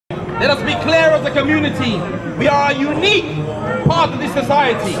Let us be clear as a community. We are a unique part of this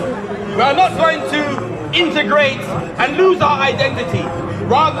society. We are not going to integrate and lose our identity.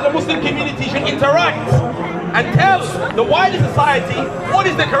 Rather, the Muslim community should interact and tell the wider society what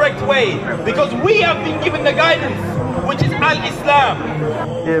is the correct way, because we have been given the guidance, which is Al-Islam.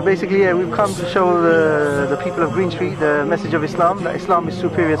 Yeah, basically, we've come to show the people of Green Street the message of Islam, that Islam is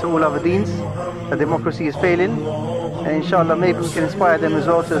superior to all other deens, that democracy is failing, and inshallah maybe we can inspire them as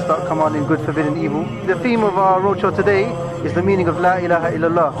well to start commanding good, forbidding evil. The theme of our roadshow today is the meaning of La ilaha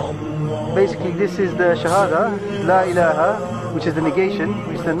illallah. Basically, this is the Shahada, La ilaha, which is the negation,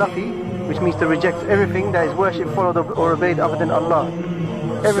 which is the nafi, which means to reject everything that is worshipped, followed or obeyed other than Allah.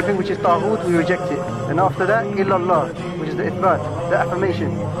 Everything which is taghut, we reject it. And after that, illallah, which is the ithbat, the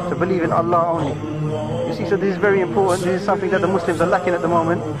affirmation, to believe in Allah only. You see, so this is very important. This is something that the Muslims are lacking at the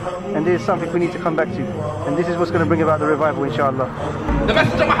moment, and this is something we need to come back to. And this is what's going to bring about the revival, inshallah. The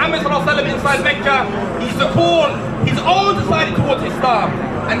Messenger Muhammad inside Mecca, he used to call his own society towards Islam,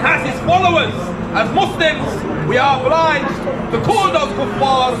 and has his followers. As Muslims, we are obliged to call those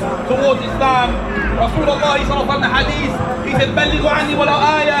kuffars towards Islam. Rasulullah in the hadith, he said, "Ballighu anni walau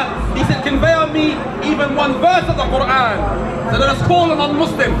ayah." He said, convey on me even one verse of the Quran. So let us call on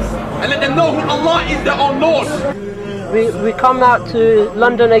Muslims and let them know who Allah is, their own Lord. We come out to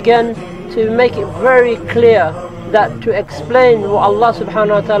London again to make it very clear that to explain what Allah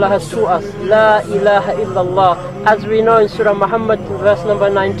subhanahu wa ta'ala has taught us, La ilaha illallah. As we know in Surah Muhammad verse number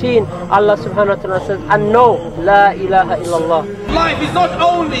 19, Allah subhanahu wa ta'ala says, and know La ilaha illallah. Life is not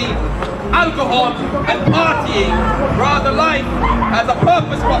only alcohol and partying, rather life has a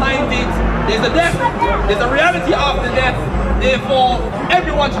purpose behind it. There's a death, there's a reality after death, therefore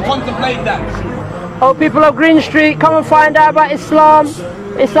everyone should contemplate that. Oh, people of Green Street, come and find out about Islam.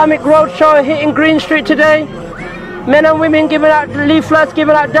 Islamic Roadshow hitting Green Street today. Men and women giving out leaflets,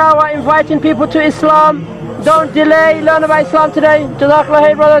 giving out dawah, inviting people to Islam. Don't delay, learn about Islam today. Jazakallah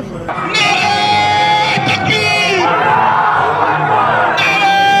khair, brothers.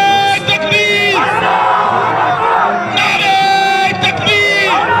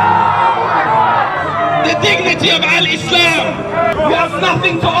 The dignity of Al-Islam. You have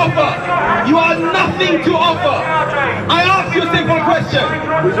nothing to offer. You are nothing to offer. I ask you a simple question.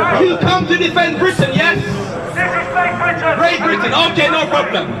 You come to defend Britain, yes? Great Britain, okay, no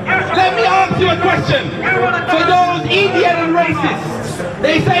problem. Let me ask you a question. For those idiot and racists,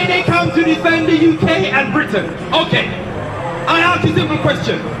 they say they come to defend the UK and Britain. Okay, I ask you a simple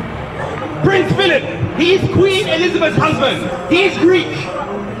question. Prince Philip, he is Queen Elizabeth's husband. He is Greek.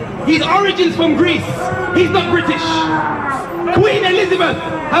 His origins from Greece. He's not British. Queen Elizabeth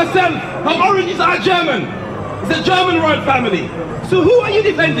herself, her origins are German. It's a German royal family. So who are you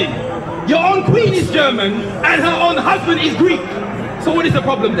defending? Your own queen is German and her own husband is Greek. So what is the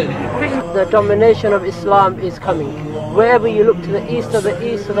problem then? The domination of Islam is coming. Wherever you look, to the east, to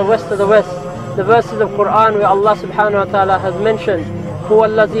the west, to the west. The verses of Quran where Allah subhanahu wa ta'ala has mentioned, هو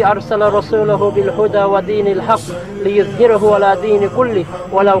الذي أرسل رسوله بالهدى ودين الحق ليظهره على دين كله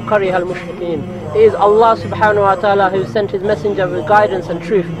ولو كره المشركين. It is Allah subhanahu wa ta'ala who sent his messenger with guidance and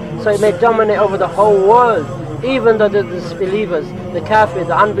truth, so it may dominate over the whole world. Even though the disbelievers, the kafirs,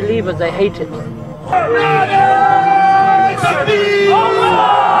 the unbelievers, they hate it.